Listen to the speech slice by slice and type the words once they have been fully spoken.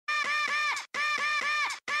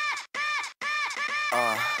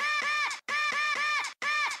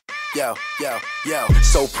Yo,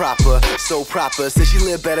 so proper, says she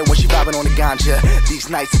live better when she vibing on the ganja. These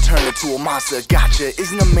nights have turned into a monster, gotcha.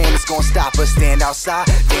 Isn't a man that's gonna stop us? Stand outside,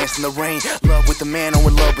 dance in the rain. Love with the man or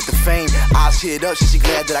in love with the fame. Eyes hit up, she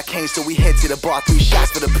glad that I came, so we head to the bar, 3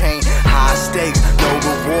 shots for the pain. High stakes, no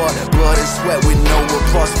reward, blood and sweat with no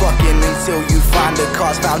applause. Fucking until you find the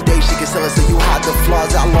cause. Foundation can sell it so you hide the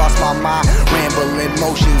flaws. I lost my mind, rambling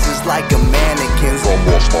motions is like a mannequin's. I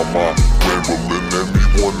lost my mind, rambling,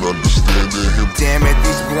 anyone understanding him. Damn it,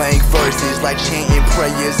 these blank verses like chanting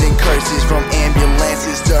prayers and curses. From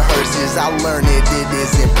ambulances to hearses, I learned it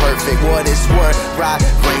isn't perfect. What it's worth, right?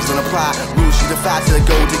 Brains don't apply, rules you defy to the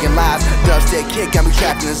gold digging lies. Dubstep kick got me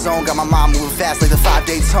trapped in the zone. Got my mind moving fast like the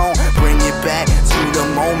 5-day tone. Bring it back to the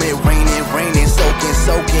moment, raining,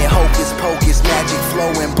 soaking, hocus pocus, magic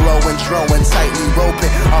flowing, blowing, drawing, tightly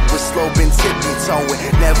roping, upward sloping, tippy toeing,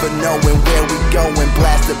 never knowing where we going.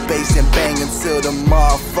 Blast the bass and bang until the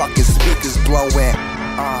motherfucking speakers blowing.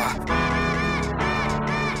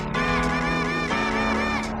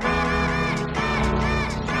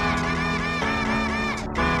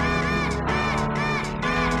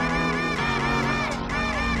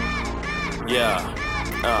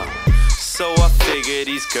 So I figure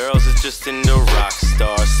these girls are just into rock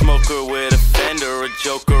stars. Smoker with a fender, a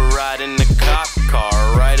joker riding a cop car.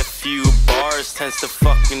 Write a few bars, tends to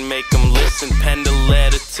fucking make them listen. Pen the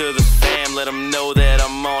letter to the fam, let them know that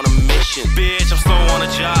I'm on a mission. Bitch, I'm slow on the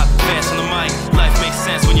job, fast on the mic. Life makes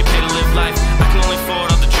sense when you pay to live life. I can only afford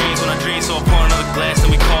other dreams when I dream, so I pour another glass and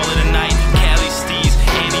we call it a night. Cali Steez,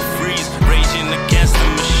 antifreeze, raging against the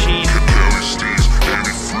machine. Cali Steez,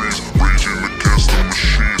 antifreeze, raging against the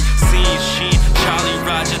machine. Sheen, Charlie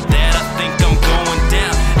Roger, that I think I'm going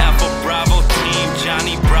down. Alpha Bravo team,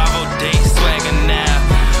 Johnny Bravo day, swagger now.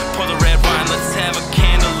 Pour the red wine, let's have a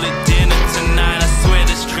candlelit dinner tonight. I swear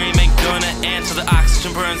this dream ain't gonna end till the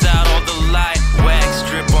oxygen burns out all the light. Wax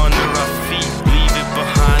drip under our feet, leave it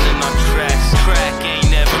behind in our tracks. Track ain't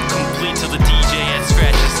never complete till the DJ adds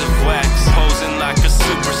scratches of wax. Posing like a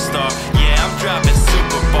superstar, yeah, I'm dropping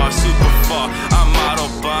super bar, super far. I'm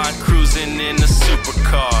Autobahn, cruising in